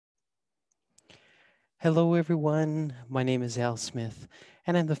Hello, everyone. My name is Al Smith,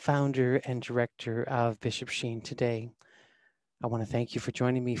 and I'm the founder and director of Bishop Sheen Today. I want to thank you for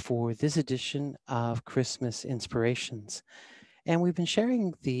joining me for this edition of Christmas Inspirations. And we've been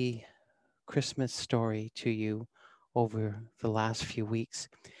sharing the Christmas story to you over the last few weeks.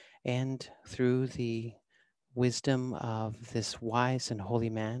 And through the wisdom of this wise and holy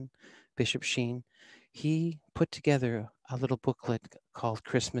man, Bishop Sheen, he put together a little booklet called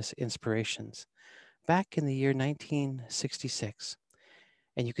Christmas Inspirations back in the year 1966.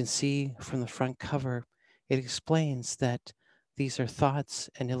 And you can see from the front cover, it explains that these are thoughts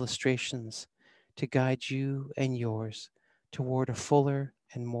and illustrations to guide you and yours toward a fuller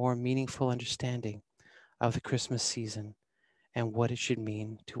and more meaningful understanding of the Christmas season and what it should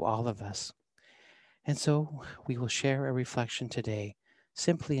mean to all of us. And so we will share a reflection today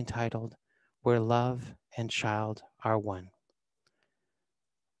simply entitled, Where Love and Child Are One.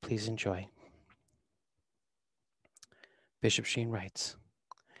 Please enjoy. Bishop Sheen writes,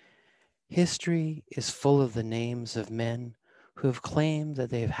 History is full of the names of men who have claimed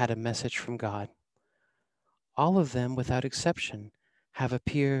that they have had a message from God. All of them, without exception, have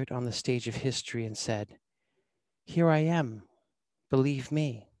appeared on the stage of history and said, Here I am, believe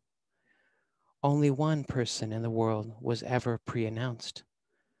me. Only one person in the world was ever pre-announced.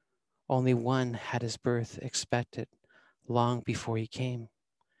 Only one had his birth expected long before he came.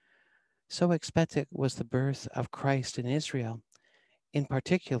 So expected was the birth of Christ in Israel. In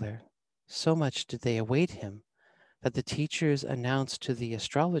particular, so much did they await him that the teachers announced to the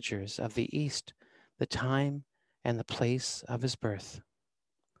astrologers of the East the time and the place of his birth.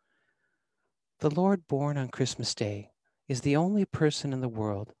 The Lord born on Christmas Day is the only person in the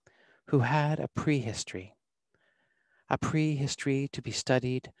world who had a prehistory to be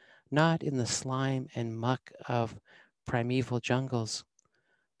studied not in the slime and muck of primeval jungles,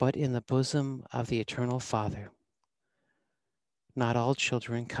 but in the bosom of the Eternal Father. Not all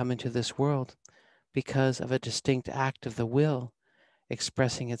children come into this world because of a distinct act of the will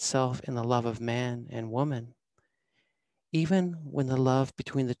expressing itself in the love of man and woman. Even when the love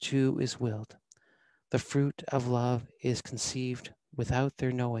between the two is willed, the fruit of love is conceived without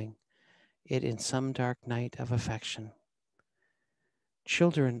their knowing it in some dark night of affection.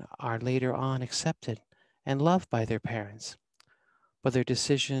 Children are later on accepted and loved by their parents, but their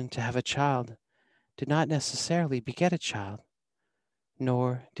decision to have a child did not necessarily beget a child,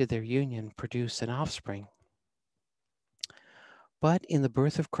 nor did their union produce an offspring. But in the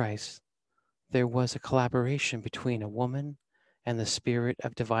birth of Christ, there was a collaboration between a woman and the spirit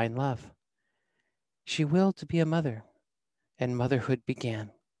of divine love. She willed to be a mother, and motherhood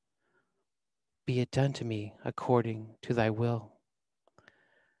began. Be it done to me according to thy will.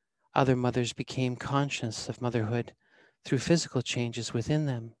 Other mothers became conscious of motherhood through physical changes within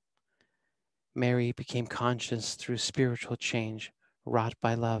them. Mary became conscious through spiritual change wrought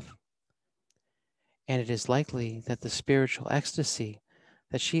by love. And it is likely that the spiritual ecstasy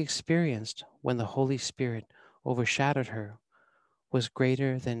that she experienced when the Holy Spirit overshadowed her was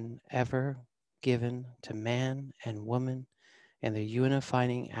greater than ever given to man and woman in their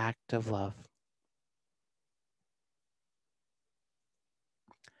unifying act of love.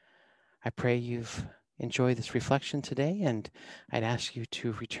 I pray you've enjoyed this reflection today, and I'd ask you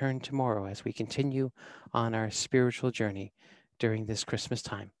to return tomorrow as we continue on our spiritual journey during this Christmas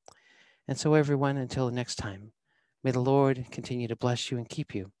time. And so, everyone, until next time, may the Lord continue to bless you and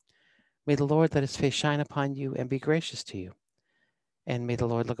keep you. May the Lord let his face shine upon you and be gracious to you. And may the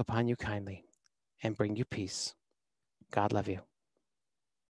Lord look upon you kindly and bring you peace. God love you.